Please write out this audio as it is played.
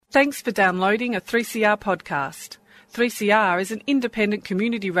Thanks for downloading a 3CR podcast. 3CR is an independent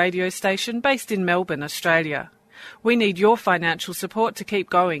community radio station based in Melbourne, Australia. We need your financial support to keep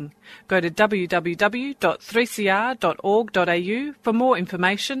going. Go to www.3cr.org.au for more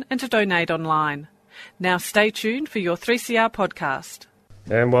information and to donate online. Now stay tuned for your 3CR podcast.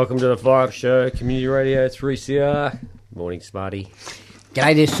 And welcome to the Fire Up Show, Community Radio 3CR. Morning, Smarty.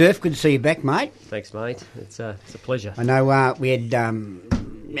 G'day there, Surf. Good to see you back, mate. Thanks, mate. It's a pleasure. I know we had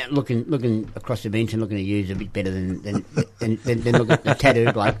looking across the bench and looking at you is a bit better than looking at the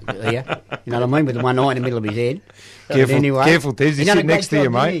tattoo bloke here. You know what I mean, with the one eye in the middle of his head. Careful, anyway, careful, Des. He's sitting next to you,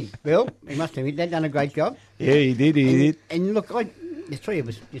 mate. Bill, he must have done a great job. Yeah, he did. And look, the three of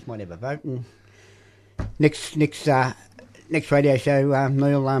us just might have a vote. And next radio show,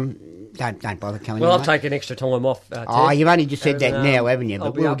 Neil, don't bother coming. Well, in, I'll take an extra time off. You've only just said that now, haven't you?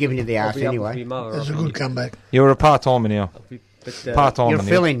 But we were giving you the arse anyway. That's a good comeback. You're a part-timer now. Part-timer. You're a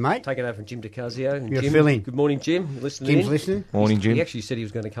fill-in, mate. Taking over from Jim DeCasio. You're a fill-in. Good morning, Jim. Jim's listening. Morning, Jim. He actually said he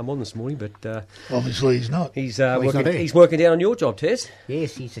was going to come on this morning, but obviously he's not. He's he's working down on your job, Tez.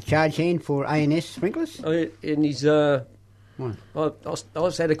 Yes, he's a charge hand for ANS Sprinklers. And he's... I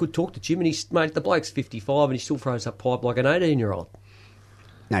had a good talk to Jim, and mate, the bloke's 55 and he still throws up pipe like an 18-year-old.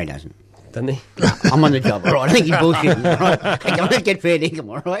 No, he doesn't. Doesn't he? I'm on the job, all right. I think he's bullshitting, all right? Hey, let's get fair dinkum,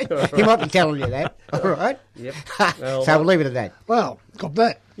 all right? He might be telling you that, all right? Yep. Well, so we'll leave it at that. Well, got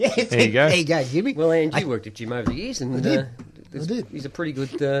that. Yes, there you go. There you go, Jimmy. Well, and you worked at Jim over the years, and I did. He's a pretty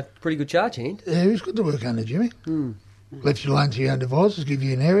good charge hand. Yeah, he was good to work under, Jimmy. Left you alone to your own devices, give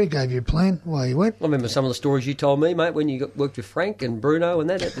you an area, gave you a plan while you went. I remember some of the stories you told me, mate, when you worked with Frank and Bruno and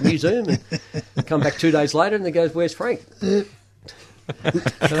that at the museum, and come back 2 days later and they goes, "Where's Frank?" Went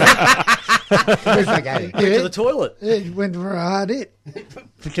to the toilet. Yeah, he went for a hard hit.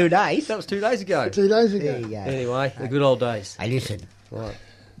 For 2 days. That was 2 days ago. 2 days ago. There you go. Anyway, the good old days. Hey, listen. Right.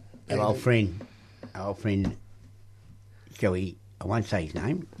 Our old friend, Joey, I won't say his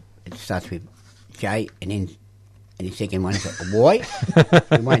name. It starts with J and his second one is a Y.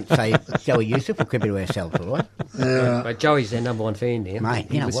 We won't say Joey Yusuf. We'll keep it to ourselves, all right? Mate, Joey's our number one fan now. Mate,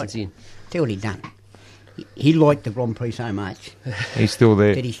 he you know listens what? in. Tell what he done. He liked the Grand Prix so much He's still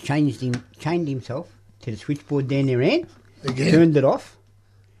there. that he's chained himself to the switchboard down there, and Again. turned it off.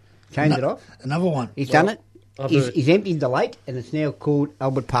 It off. Another one. He's done it. He's emptied the lake, and it's now called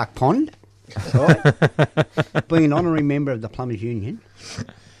Albert Park Pond. Right? Being an honorary member of the Plumbers Union,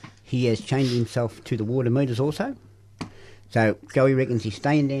 he has changed himself to the water meters also. So Joey reckons he's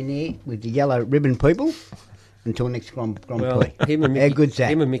staying down there with the yellow ribbon people until next Grand Prix. How good's that?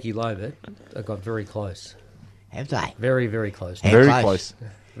 Him and Mickey Lover got very close. Have they? Very, very close. How Very close.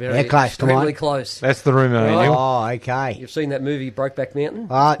 Very How close? Come extremely on. close. That's the rumour, Right. Neil. Oh, okay. You've seen that movie Brokeback Mountain?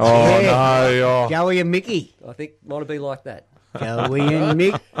 Oh, No. Joey and Mickey. I think might have been like that. Joey and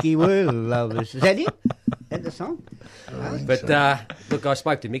Mickey were lovers. Is that it? Is that the song? But look, I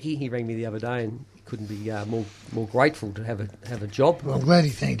spoke to Mickey. He rang me the other day and couldn't be more grateful to have a job. Well, I'm glad he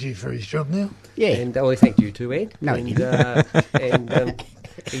thanked you for his job now. Yeah. And he thanked you too, Ed. No, and, he didn't.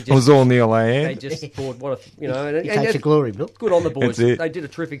 He just, It was all Neil, they eh? just thought, what a, you know, and, He takes the glory, Bill. good on the boys. That's it. They did a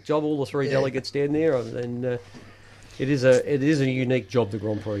terrific job. All the three delegates down there, and it is a unique job, the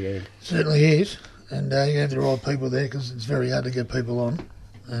Grand Prix. Ed. Certainly is. And you have the right people there because it's very hard to get people on.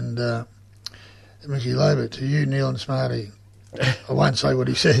 And Mickey Lober, to you, Neil and Smarty, I won't say what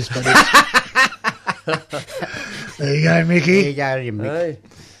he says, but there you go, Mickey. There you go, Mickey.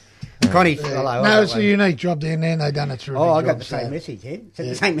 Hey, Connie, hello. No, it's a unique job down there, and they've done a terrific job. Oh, I got the so- same message, Ed. Is that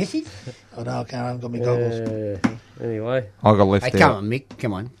the same message? I know, I haven't got my goggles. anyway, I got left Hey, come out. on, Mick.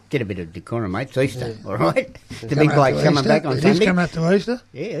 Come on. Get a bit of decorum, mate. It's Easter, all right? The Coming big up bloke to coming Easter. back on It is Sunday. coming up to Easter.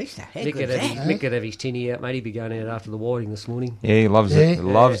 Yeah, Easter. How Mick good's that? could have his tinny out, mate. He'd be going out after the whiting this morning. Yeah, he loves it. He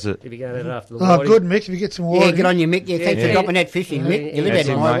loves it. He'd be going out after the Oh, whiting. good, Mick. If you get some water. Yeah, good on you, Mick. Yeah, thanks for yeah. dropping that fish in, Mick. You live That's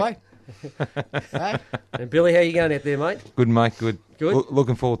out in it, my mate. way. Hey? And Billy, how you going out there, mate? Good, mate, good. Good?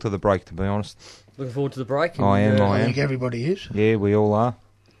 Looking forward to the break, to be honest. Looking forward to the break. I am. I think everybody is. Yeah, we all are.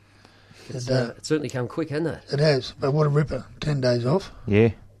 It's certainly come quick, hasn't it? It has. But what a ripper. 10 days off. Yeah,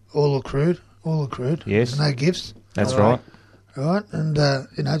 All accrued. Yes. There's no gifts. that's All right. right. Right, and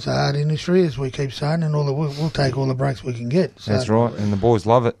it's a hard industry, as we keep saying, and we'll take all the breaks we can get. So, That's right, and the boys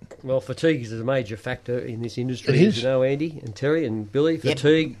love it. Well, fatigue is a major factor in this industry, It as is. you know, Andy and Terry and Billy. Yep.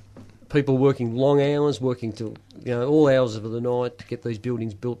 Fatigue, people working long hours, working till all hours of the night to get these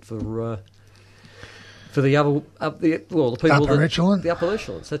buildings built for the people Upper echelon. the upper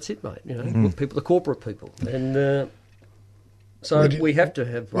echelons. That's it, mate. People, the corporate people, and so we have to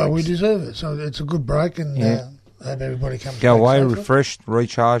have breaks. Well, we deserve it, so it's a good break, and hope everybody comes Go back away, safely. refreshed,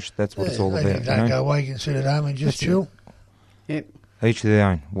 recharged. That's what it's all If about. you don't go away, you can sit at home and just chill. Yep. Each of their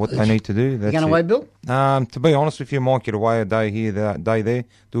own. What they need to do, You that's going away, Bill? To be honest with you, might get away a day here, a day there,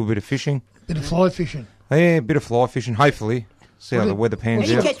 do a bit of fishing. Bit of fly fishing. Yeah, a bit of fly fishing, hopefully. See how the weather How pans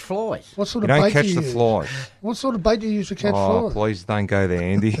do you out. catch flies? What sort You of don't bait catch do you the use? flies. What sort of bait do you use to catch Oh, flies? please don't go there,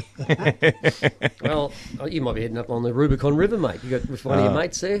 Andy. Well, you might be heading up on the Rubicon River, mate. You got with one of your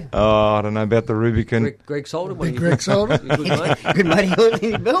mates there, Oh, I don't know about the Rubicon. Greg Solder. Big Greg Solder. Good mate. Good mate of yours,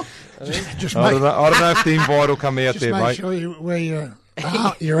 isn't he, Bill? Just I make, don't know if the invite will come out just there, make mate. sure you wear your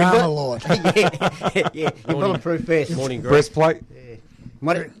armour light. yeah, your bulletproof vest. Morning, Greg. Breastplate.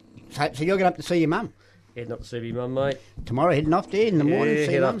 So you're going up to see your mum? Heading up to see your mum, mate. Tomorrow, heading off there in the morning to Yeah,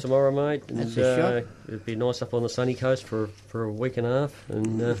 see head your up mum? tomorrow, mate. And, That's a shot. It'd be nice up on the sunny coast for a week and a half.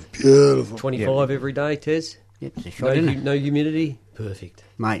 And Beautiful. 25 every day, Tez. Yep, it's a No, shot, isn't it? no humidity. Perfect.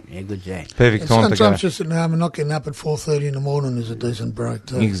 Mate, how good's that? Perfect And time to go. sometimes just sitting home and not getting up at 4:30 in the morning is a decent break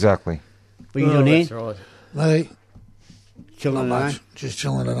too. Exactly. What are you doing that's there? right. Me, Chilling not at much. home? Just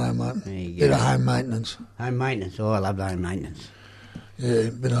chilling at home, mate. There you Bit go. of home maintenance. Home maintenance. Oh, I love the home maintenance. Yeah,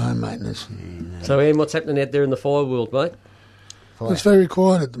 bit of home maintenance. So, Ian, what's happening out there in the fire world, mate? It's very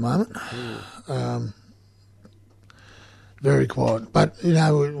quiet at the moment. Very quiet. But, you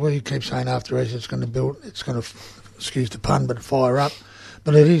know, we keep saying after Easter it's going to, excuse the pun, but fire up.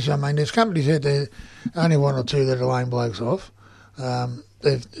 But it is, I mean, there's companies out there, only one or two that are laying blokes off.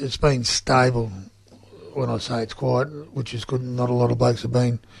 It's been stable when I say it's quiet, which is good. Not a lot of blokes have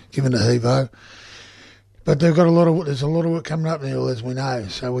been given a heave-ho. But there's a lot of work coming up now, as we know.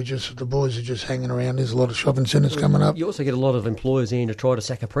 So the boys are just hanging around. There's a lot of shopping centres coming up. You also get a lot of employers in to try to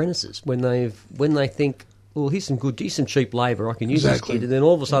sack apprentices when they think, well, here's some cheap labour, I can use Exactly. this kid, and then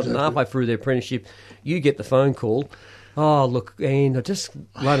all of a sudden, halfway through their apprenticeship, you get the phone call, oh, look, Ian, I just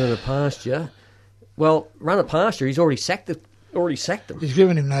running it past you. Well, run it past you, he's already sacked them. He's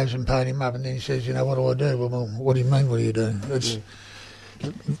given him nose and paid him up, and then he says, you know, what do I do? Well, what do you mean, what do you do? It's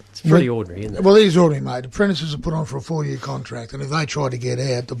pretty ordinary, isn't it? Well, it is ordinary, mate. Apprentices are put on for a 4-year contract, and if they try to get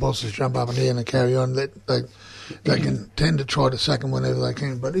out, the bosses jump up and down and carry on. They can tend to try to sack him whenever they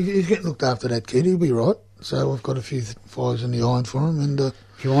can. But he's getting looked after, that kid. He'll be right. So I've got a few fires in the iron for him. And A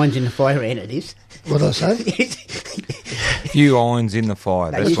few irons in the fire, and it is. what did I say? Few irons in the fire.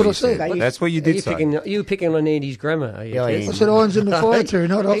 That's That's what what you I said. said. That's what you did say. You were picking on Andy's grammar, are you? Yeah, I Tess? am. I said irons in the fire, too.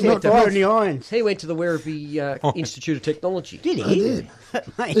 Not Fire in the irons. He went to the Werribee Institute of Technology. Did he? I did.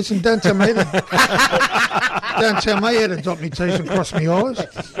 Mate, Listen, don't tell me how to dot my T's and cross my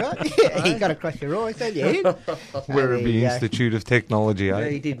I's. right? You got to cross your eyes, don't you? Werribee Yeah. Institute of Technology, Yeah, eh?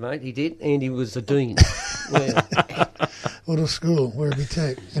 he did, mate. He did. Andy was a dean. Yeah. What a school, Werribee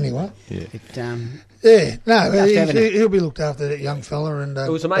Tech. Anyway. It, Yeah, no, having it. he'll be looked after, that young fella. And It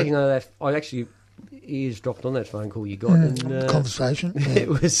was amazing though that I actually eavesdropped on that phone call you got. And, conversation. Yeah. it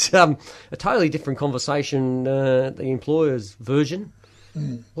was a totally different conversation, the employer's version,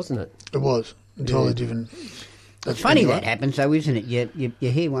 wasn't it? It was entirely different. It's funny that happens, though, isn't it? You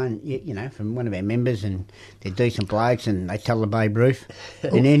hear one, you know, from one of our members, and they're decent blokes, and they tell the Babe Ruth,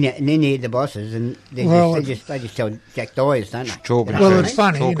 and then you hear the bosses, and they just tell Jack Dyers, don't they? Chalk and Well, cheese. it's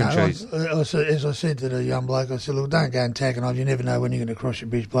funny, you Chalk know. and cheese. As I said to the young bloke, I said, look, don't go and tacking on. You never know when you're going to cross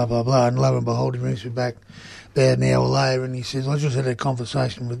your bridge, blah, blah, blah. And lo and behold, he rings me back about an hour later, and he says, I just had a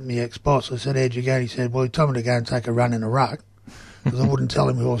conversation with my ex-boss. I said, how'd you go? He said, well, he told me to go and take a run in a ruck, because I wouldn't tell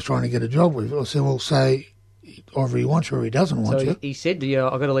him who I was trying to get a job with. I said, well, say either he wants you or he doesn't want So you. he said to you,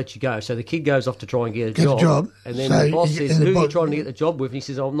 I've got to let you go. So the kid goes off to try and get a Get a job. And then So the boss he- says, and the who are you boss- trying to get the job with? And he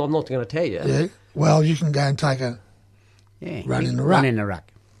says, I'm not going to tell you. Yeah. Well, you can go and take a Yeah, run in the Run ruck. in the ruck.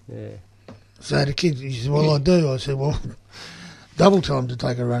 Yeah. So the kid, he said, well, I do. I said, well, double time to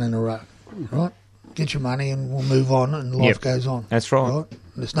take a run in a ruck, right? Get your money and we'll move on and life Yep. goes on. That's right. And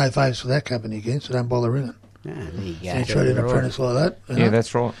there's no favours for that company again, so don't bother ringing. Ah, there you You go. treat an right. apprentice like that. You Yeah, know?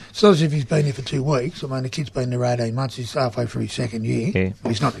 that's right. It's not as if he's been here for 2 weeks. I mean, the kid's been there 18 months. He's halfway through his second year. Yeah.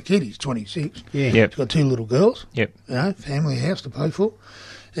 Well, he's not a kid. He's 26. Yeah. Yep. He's got 2 little girls. Yep. You know, family, house to pay for.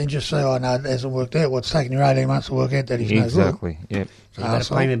 And just say, oh, no, it hasn't worked out. What's taken you 18 months to work out that he's no good. Exactly. Yep. So you've got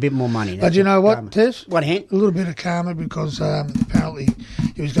to pay him a bit more money. But that's you know the what, drama. Tess? What, Hant? A little bit of karma because apparently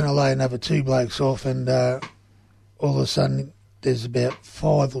he was going to lay another 2 blokes off, and all of a sudden there's about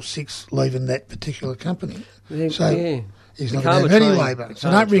 5 or 6 leaving that particular company. Yeah, So yeah. he's The not going to karma have any train. labour. The So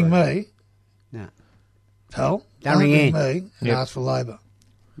karma don't ring train. me, No. pal. Don't ring ring in. me and Yep. ask for labour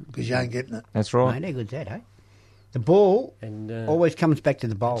because you ain't getting it. That's Mate, right. how good's that, eh? The ball And always comes back to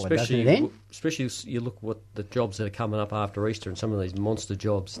the bowler, doesn't it, then? especially you look what the jobs that are coming up after Easter and some of these monster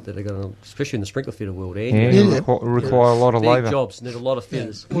jobs that are going to, especially in the sprinkler fitter world, Yeah, Andy, Yeah. require a lot of big labour. jobs, need a lot of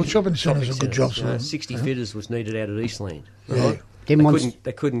fitters. Well, shopping centres are Shopping good jobs centres, for them. 60 fitters was needed out at Eastland. Yeah. Them ones,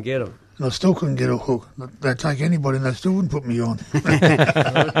 They couldn't get them. And I still couldn't get a hook. They'd take anybody and they still wouldn't put me on.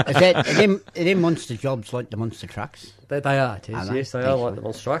 Are them monster jobs like the monster trucks? They are, Tess, yes, they are like the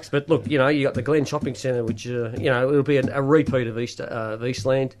monster trucks. But look, you got the Glen Shopping Centre, which, it'll be a repeat of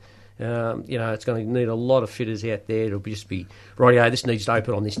Eastland. It's going to need a lot of fitters out there. It'll just be, rightio, this needs to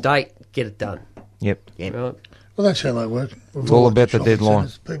open on this date, get it done. Yep. Right? Well, that's how they work. It's all about the deadline.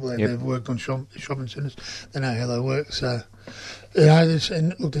 People that have worked on shopping centres, they know how they work. So, there's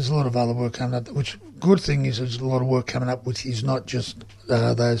a lot of other work coming up. Which good thing is there's a lot of work coming up, which is not just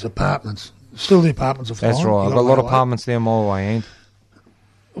those apartments. Still, the apartments are fine. That's right. I've got a lot of apartments down my way, ain't?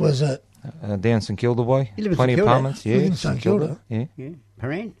 Where's that? Down St Kilda way. You live in Plenty St of Kilda? apartments. You Yeah, live in St Kilda? Yeah.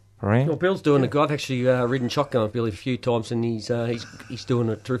 Paran? Well, Bill's doing I've actually ridden shotgun with Bill a few times, and he's doing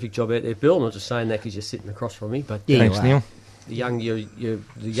a terrific job out there. Bill, I'm not just saying that because you're sitting across from me, but Thanks, Neil. the young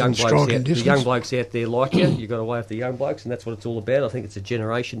blokes out there like you. You've got to wave the young blokes, and that's what it's all about. I think it's a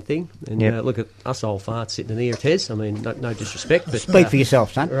generation thing. And look at us old farts sitting in here, Tez. I mean, no disrespect, but Speak for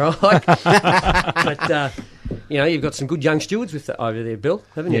yourself, son. right? But you've got some good young stewards over there, Bill,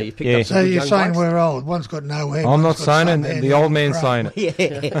 haven't you? You picked up some So good you're young saying blokes. we're old. One's got no hair. I'm not one's got saying some it. hair, The the old other's man's grey. saying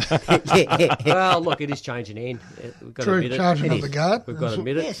it. Yeah. Well, look, it is changing hand. We've got to True, admit it. charging of the guard. We've got to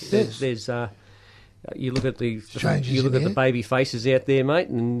admit it. Yes. There's you look at the Changes you look in at the here. baby faces out there, mate,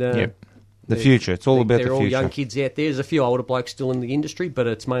 and The future. It's all about the they're all future. young kids out there. There's a few older blokes still in the industry, but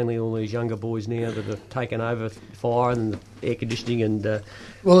it's mainly all these younger boys now that have taken over fire and the air conditioning and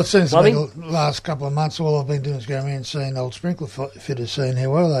Well, it seems to me plumbing. the last couple of months, all I've been doing is going around and seeing old sprinkler fitters, seeing how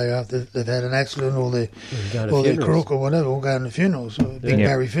well they are. They've had an accident or they're going to crook or whatever, all going to funerals. Big Yeah.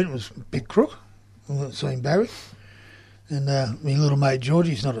 Barry Finn was a big crook. I've seen Barry. And my little mate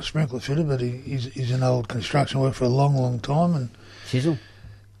Georgie's not a sprinkler fitter, but he's an old construction worker for a long, long time. And Chisel.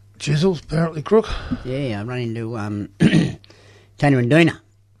 Chisel's apparently crook. Yeah, I run into Tony and Dina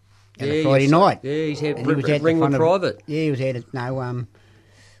on a Friday night. Yeah, he's had And he was out the Ringwood front of- Private. Yeah, he was out at,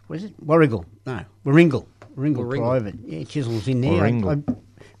 what is it? Warrigal. No, Warringal. Warringal Warringal. Private. Yeah, Chisel's in there. Warringal.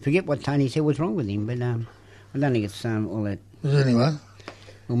 I forget what Tony said was wrong with him, but I don't think it's all that. But anyway,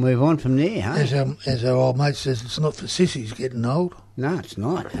 We'll move on from there, huh? as our old mate says, it's not for sissies getting old. No, it's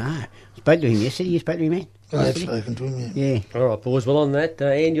not. No. Spoke to him yesterday. You spoke to him, man? I've spoken to him, yeah. Yeah. All right, boys. Well, on that,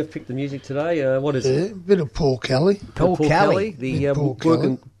 Anne, you've picked the music today. What is it? A bit of Paul Kelly. Paul Kelly. the Paul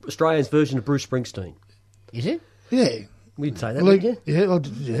working Australian's version of Bruce Springsteen. Is it? Yeah. We didn't say that, Leap, did you?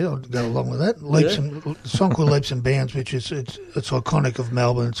 I'd go along with that. Leaps and a song called Leaps and Bounds, which is it's iconic of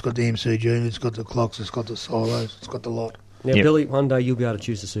Melbourne. It's got the MCG, it's got the clocks, it's got the solos, it's got the lot. Now, Yep. Billy, one day you'll be able to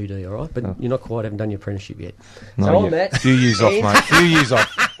choose the CD, all right? But you're not quite, haven't done your apprenticeship yet. No, So on yeah. that, Few years off, mate. Few years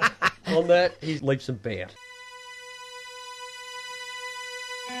off. on that, he's leaps and bounds.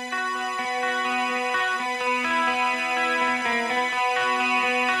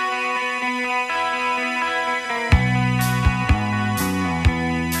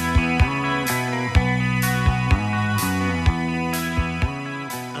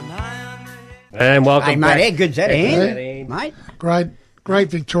 And welcome Hey, back. mate, how good's that, Hey, eh? Ian. Mate? Great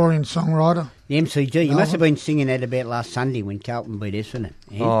Victorian songwriter. The MCG. You must have been singing that about last Sunday when Carlton beat Essendon.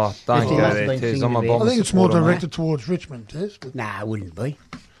 Eh? Oh, don't Must go have there, been Tez. singing I'm a about- Bombers I think it's more supporter, mate. directed towards Richmond, Tez. But, Nah, it wouldn't be.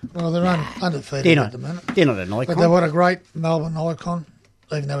 well, they're undefeated They're at not, the minute. they're not an But icon. they were a great Melbourne icon,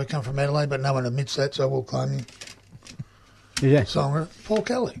 even though we come from Adelaide, but no one admits that, so we'll claim him. Who's that? Songwriter, Paul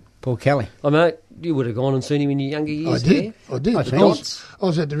Kelly. Paul Kelly. Oh, mate, you would have gone and seen him in your younger I years. did. I did. I The seen Dots. I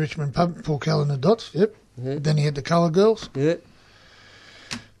was at the Richmond pub, Paul Kelly and the Dots, yep. Yeah. Then he had the Colour Girls. Yeah.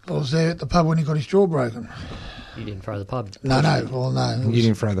 I was there at the pub when he got his jaw broken. You didn't throw the pub. No. It You was-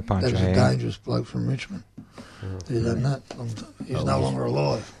 didn't throw the punch, That was a eh? dangerous bloke from Richmond. He's done that. He's no longer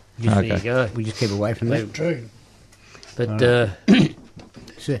alive. Just, There you go. We just keep away from that. True. But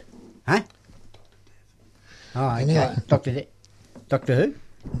Sir. Huh? Oh, okay. Anyway. Doctor Who?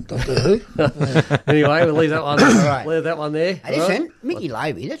 Doctor Who? anyway, we'll leave that one. right. Leave that one there. Hey, all right? listen, Mickey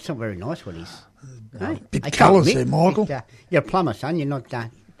Lavey, that's not very nice what he's... Hey? Bit Hey, colours Mick, there, Michael. you're a plumber, son. You're not...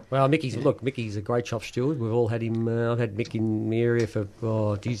 Well, Mickey's a great shop steward. We've all had him. I've had Mick in the area for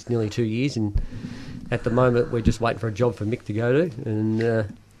nearly 2 years, and at the moment we're just waiting for a job for Mick to go to. And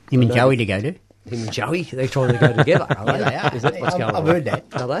him and Joey to go to. him and Joey, they're trying to go together. Are they? Yeah, they are. Is that what's going on? I've heard that.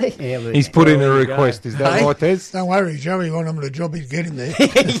 Are they? Yeah, I've heard He's that. put in a There you go. request. Is that Hey? right, Tez? Don't worry, Joey won't have a job, he'd get him there.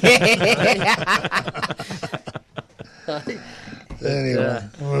 Anyway,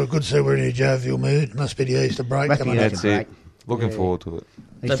 well, good to see we're in a jovial mood. Must be the Easter break Must be coming the up. That's Easter it. Looking forward to it.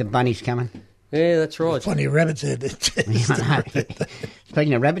 At least the bunny's coming. Yeah, that's right. Plenty of rabbits out there.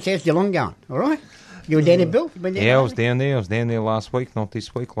 Speaking of rabbits, how's Geelong going? All right? You were down there, Bill? You been down Yeah, I there? was down there. I was down there last week, not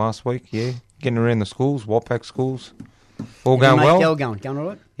this week, last week, yeah. Getting around the schools, Wapak schools. All going Mate well? Dell going all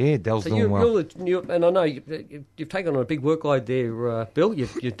right? Yeah, Dell's So doing well. and I know you've taken on a big workload there, Bill.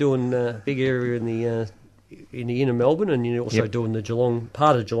 You're doing a big area in the inner Melbourne, and you're also doing the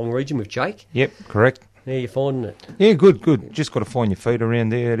part of Geelong region with Jake. Yep, correct. How are you finding it? Yeah, good. Just got to find your feet around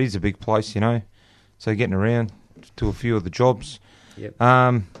there. It is a big place, so getting around to a few of the jobs. Yep.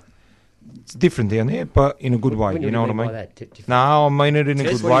 It's different down there, but in a good way, you know what I mean? No, I mean it in a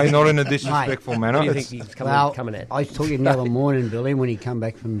good way, not in a disrespectful manner. What do you think he's coming at? I was talking the other morning, Billy, when he come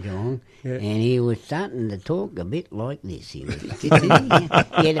back from Geelong, and he was starting to talk a bit like this. He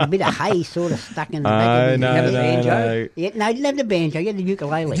had a bit of hay sort of stuck in the back of his head. No. Yeah, no, he didn't have the banjo, he had the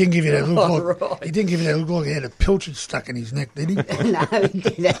ukulele. He didn't give you that look Right. He didn't give you that look like he had a pilchard stuck in his neck, did he? No, he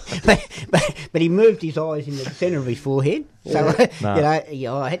didn't. But he moved his eyes in the centre of his forehead. So,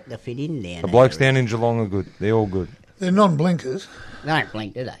 I had to fit in there. The blokes down in Geelong are good. They're all good. They're non-blinkers. They don't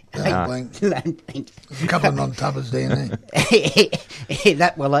blink, do they? They don't blink. They don't blink. There's a couple of non-tubbers down there.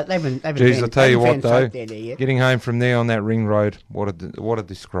 Jeez, I tell you what though, getting home from there on that ring road, what a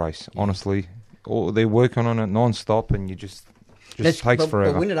disgrace. Honestly, they're working on it non-stop, and you just takes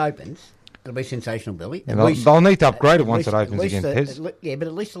forever. But when it opens, it'll be sensational, Billy. They'll need to upgrade it once it opens again, Pez. Yeah, but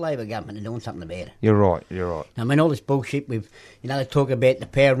at least the Labor government are doing something about it. You're right. I mean, all this bullshit with, they talk about the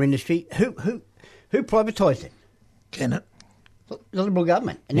power industry. Who privatised it? Can The Liberal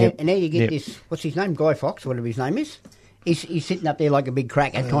government. And now you get this, what's his name, Guy Fawkes, whatever his name is. He's sitting up there like a big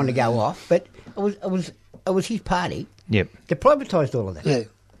cracker trying to go off, but it was his party that privatised all of that.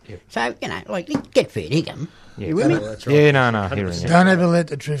 Yeah. So, get fair dinkum. Yeah. You with me? That's right. Yeah, no, hearing you. Don't ever let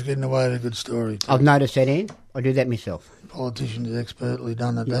the truth get in the way of a good story. I've noticed that, Ann. I do that myself. Politicians are expertly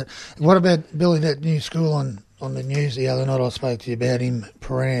done at that. What about, Billy, that new school on the news the other night? I spoke to you about him,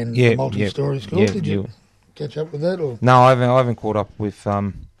 Paran, the multi-storey school. Did you catch up with that? Or? No, I haven't caught up with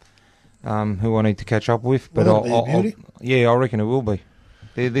who I need to catch up with. But I reckon it will be.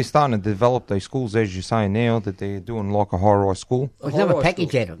 They're starting to develop these schools, as you're saying now, that they're doing like a high-rise school. There's another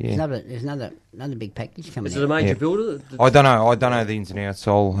package out of it. There's another big package coming out. Is it a major builder? I don't know the ins and outs,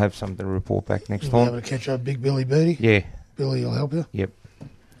 so I'll have something to report back next You'll be time. able to catch up Big Billy Beatty? Yeah. Billy will help you? Yep.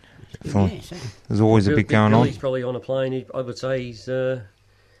 Yeah, so. There's always a bit going on. He's probably on a plane. I would say he's him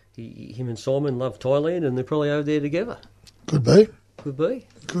and Simon love Thailand, and they're probably over there together. Could be. Could be.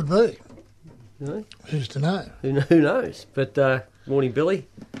 Could be. You know? Who's to know? Who knows? But morning, Billy.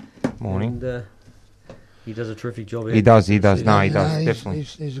 Morning. And he does a terrific job. He does. No, he does, he's, definitely.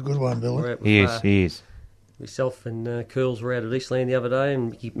 He's a good one, Billy. He is. Myself and Curls were out at Eastland the other day,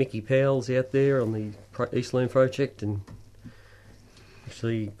 and Mickey Powell's out there on the Eastland project. And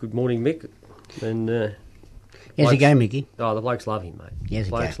actually, good morning, Mick. And how's he go, Mickey? Oh, the blokes love him, mate. Yes,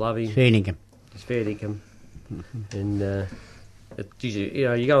 the blokes love him. Fair dinkum. It's fair dinkum. And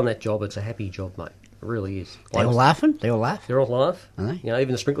you go on that job, it's a happy job, mate. It really is. They all laughing? They all laugh? They're all laugh. Are they?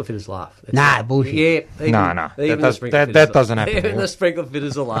 Even the sprinkler fitters laugh. Nah, bullshit. Yeah. That doesn't happen. Even the sprinkler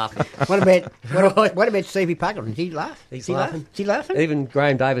fitters will laugh. What about Stevie Parker? Does he laugh? He's Is laughing. Is he laughing? Even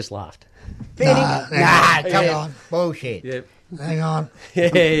Graham Davis laughed. Nah, come on. Bullshit. Yeah. Hang on.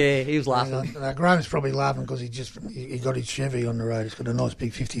 Yeah, he was laughing. Graham's probably laughing because he got his Chevy on the road. He's got a nice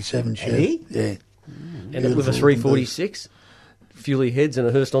big 57 Chevy. he? Yeah. And with a 346, fuely heads and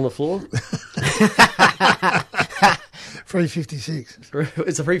a Hurst on the floor. 356.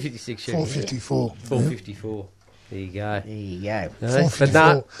 It's a 356 Chevy. 454. 454. There you go. There you go. No,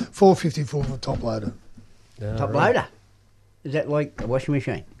 454 for top loader. Top loader. Is that like a washing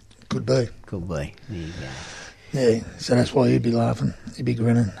machine? Could be. Could be. There you go. Yeah, so that's why he'd be laughing. He'd be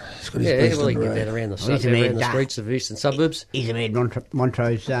grinning. He's got his beast well, on he the can get road. that around the, Well, he's a around the man, streets of eastern suburbs. He's a mad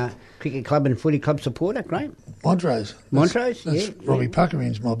Montrose cricket club and footy club supporter, great. Montrose. Montrose, That's yeah. Robbie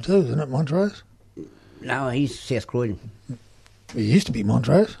Puckerin's mob too, isn't it, Montrose? No, he's South Croydon. He used to be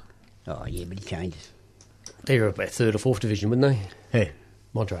Montrose. Oh, yeah, but he changes. They were about third or fourth division, wouldn't they? Who?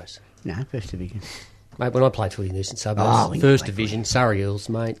 Montrose. No, first division. Mate, when I played footy in the eastern suburbs, Oh, first division, Surrey Eels,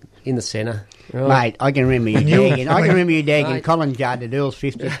 mate, in the centre. Right? Mate, I can remember your dad and Colin Judd at Earl's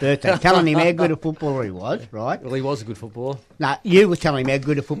 50th birthday, telling him how good a footballer he was, right? Well, he was a good footballer. No, you were telling him how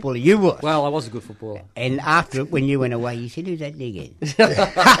good a footballer you were. Well, I was a good footballer. And after it, when you went away, you said, who's that dickhead?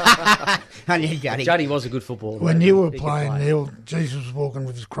 And then Juddy. Juddy was a good footballer. When mate. you were He could playing, play. Neil, Jesus was walking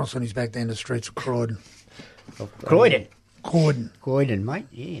with his cross on his back down the streets of Croydon. Croydon. Croydon, Mate.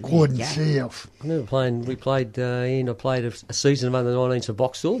 Yeah. Croydon there South. I remember playing, we played, Ian, I played a season of under 19s for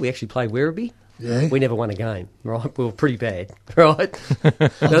Boxall. We actually played Werribee. Yeah. We never won a game, right? We were pretty bad, right?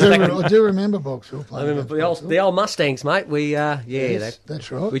 I do remember Boxall I playing. remember against the old Mustangs, mate. We, Yes,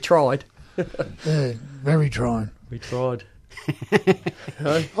 that's right. we tried. Yeah, very trying. We tried.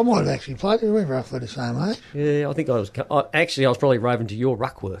 I might have actually played. We were roughly the same age. Yeah, I think I was probably raving to your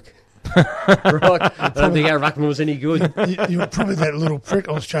ruck work. Right. I don't think our ruckman was any good. You were probably that little prick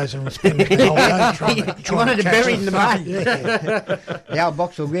I was chasing and spending the whole day You wanted to bury in the mud. Yeah. The old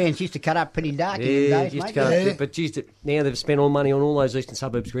Boxall grounds used to cut up pretty dark in the Yeah, days, used mate. to go, but geez, now they've spent all money on all those eastern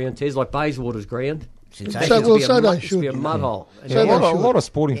suburbs ground tears, like Bayswater's ground. Sensational. So they Used to be a should. mud hole. And So now- a lot of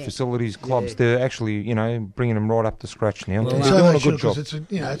sporting facilities, clubs, they're actually, bringing them right up to scratch now. Well, They're So doing they a should, good job. because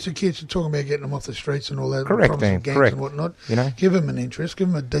it's the kids talking about getting them off the streets and all that. Correct, problems Dan, with gangs correct. and whatnot. Give them an interest, give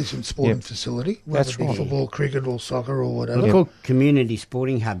them a decent sporting Yep. facility, whether That's it be right. football, cricket, or soccer, or whatever. They're called community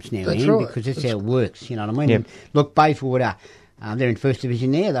sporting hubs now, That's Ian, right. because that's how it works. You know what I mean? Yep. And look, Bayswater, they're in first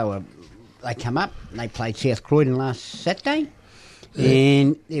division there. They come up. They played South Croydon last Saturday,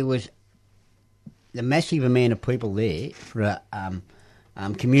 and there was the massive amount of people there for a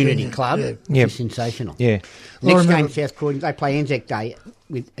community club. Yeah. Yep. Is sensational. Yeah. Well, I Next game, remember- South Croydon. They play Anzac Day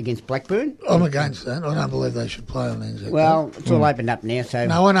against Blackburn. I'm against that. I don't believe they should play on Anzac Day. Well, it's all opened up now. So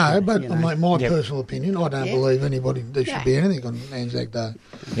No, I know, but you know. my Yep. personal opinion, I don't Yeah. believe anybody there should Yeah. be anything on Anzac Day.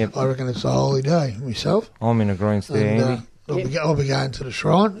 Yep. I reckon it's a holy day myself. I'm in agreement there, And, Andy. I'll be going to the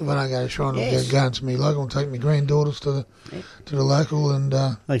shrine. If I don't go to the shrine, Yes. I'll go going to my local and take my granddaughters to the local and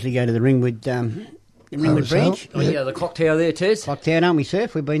I usually go to the Ringwood RSL. branch. Oh, yeah, the clock tower there, Tez. Clock Town, don't we,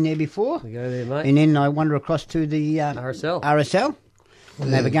 Surf? We've been there before. We go there, mate. And then I wander across to the RSL.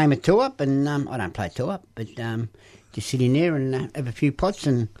 And have a game of two-up, and I don't play two-up, but just sit in there and have a few pots,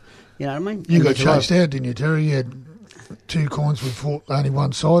 and you know what I mean? you And got there's a lot chased out, didn't you, Terry? You had two coins with only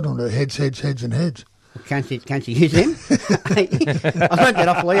one side on it, heads, and heads. of- Can't you use them? I learned that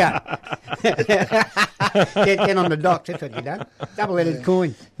off Leo. Get on the docks, that's what you done. Double-headed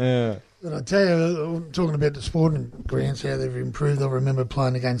coin. Yeah. But I tell you, talking about the sporting grounds, how they've improved. I remember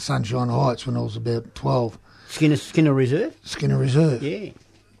playing against Sunshine Heights when I was about 12. Skinner Reserve? Skinner Reserve. Yeah.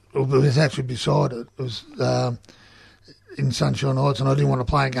 Well, it was actually beside it. It was in Sunshine Heights, and I didn't want to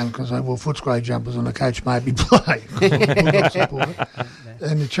play again because I wore Footscray jumpers, and the coach made me play. 'Cause I'm a Bulldog supporter.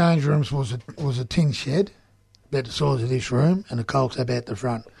 And the change rooms was a tin shed, about the size of this room, and a coal tap out the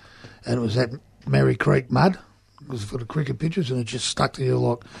front. And it was that Merry Creek mud. It was for the cricket pitches, and it just stuck to you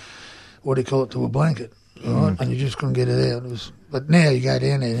like, what do you call it, to a blanket. Right? And you just couldn't get it out. But now you go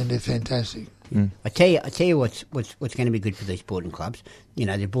down there, and they're fantastic. I tell you what's going to be good for these sporting clubs. You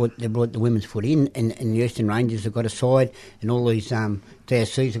know, they brought the women's foot in, and the Eastern Rangers have got a side, and all these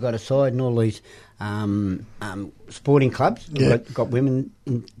TSCs have got a side, and all these sporting clubs have got women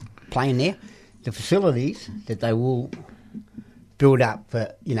playing there. The facilities that they will build up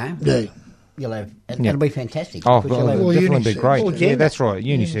for, you know, you'll have that'll be fantastic. Oh, because you'll have well, definitely be unisex. great. All Yeah, gender. that's right.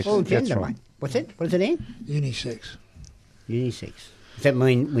 Unisex. all That's gender, right. mate. What's it? What does it mean? Unisex. Unisex. Does that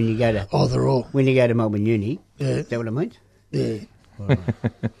mean when you go to Melbourne Uni? Yeah. Is that what it means? Yeah.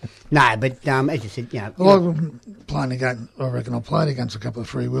 No, but as you said, you know, Well, I'm playing against, I reckon I played against a couple of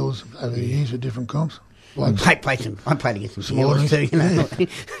free wheelers over the years with different comps. Like, I played against some Small smallers too, you know.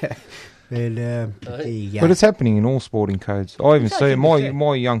 yeah. There you go. But it's happening in all sporting codes. I even It's see it. happening,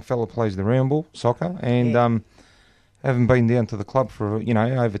 My young fella plays the round ball soccer, and haven't been down to the club for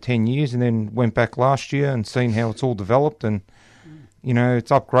over 10 years, and then went back last year and seen how it's all developed, and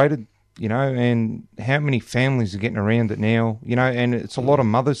it's upgraded. And how many families are getting around it now? And it's a lot of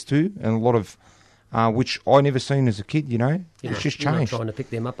mothers too, and a lot of which I never seen as a kid. It's just You're not changed. trying to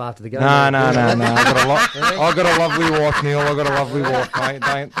pick them up after the game. No. I got a lovely wife, Neil. I got a lovely wife,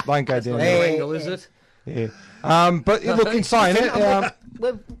 mate. Don't go down No there. angle, is it? Yeah. But look, in saying it,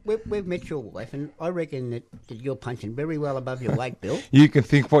 We've met your wife, and I reckon that you're punching very well above your weight, Bill. you can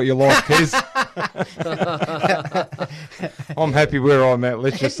think what you like, Tez. I'm happy where I'm at.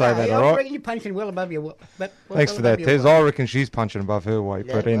 Let's just say that, I all right? reckon you're punching well above your weight. Thanks for that, Tez. I reckon she's punching above her weight,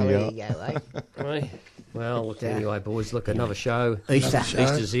 but There anyhow. you go, eh? Right. Well, look, anyway, boys, look, another show. Easter.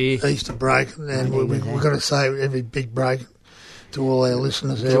 Easter's here. Easter break, and we've got to say every big break to all our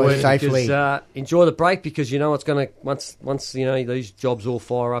listeners. Enjoy it safely. Because, enjoy the break, because it's going to once these jobs all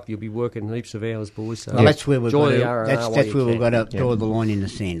fire up, you'll be working heaps of hours, boys. So Well, that's where we've enjoy got the to, R&R that's while that's you where we've can. got to draw the line in the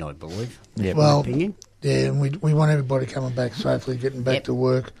sand, I believe. Yep. Well, My opinion. yeah, and we want everybody coming back safely, getting back Yep. to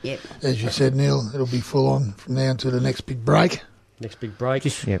work. Yep. As you said, Neil, it'll be full on from now until the next big break. Next big break.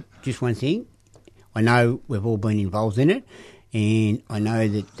 Just one thing. I know we've all been involved in it, and I know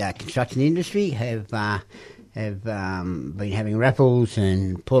that the construction industry have been having raffles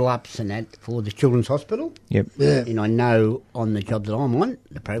and pull-ups and that for the Children's Hospital. Yep. Yeah. And I know on the job that I'm on,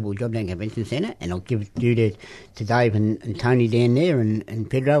 the Pro Ball Job Down Convention Centre, and I'll give it due to Dave and Tony down there and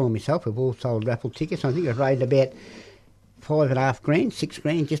Pedro and myself, we've all sold raffle tickets. I think I've raised about $5,500,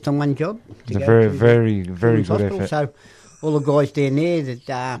 $6,000 just on one job. It's a very, very, very Children's good Hospital. effort. So all the guys down there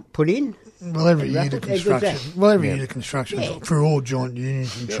that put in. Well, every year the construction. Through all joint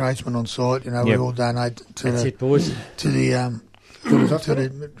unions and tradesmen on site, we all donate to That's it, boys. to the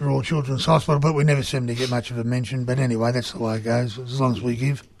Royal Children's Hospital, but we never seem to get much of a mention. But anyway, that's the way it goes. As long as we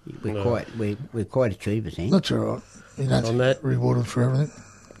give, We're quite achievers, eh? that's all right. You don't On that, rewarded for everything.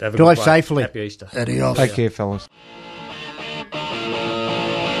 have a Drive good one. safely. Happy Easter. Adios. Take care, fellas.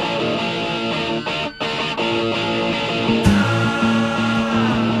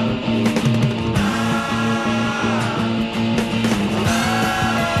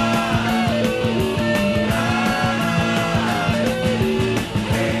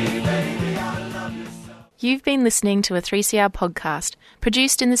 You've been listening to a 3CR podcast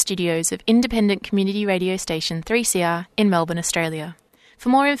produced in the studios of independent community radio station 3CR in Melbourne, Australia. For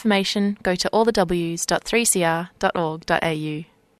more information, go to allthews.3cr.org.au.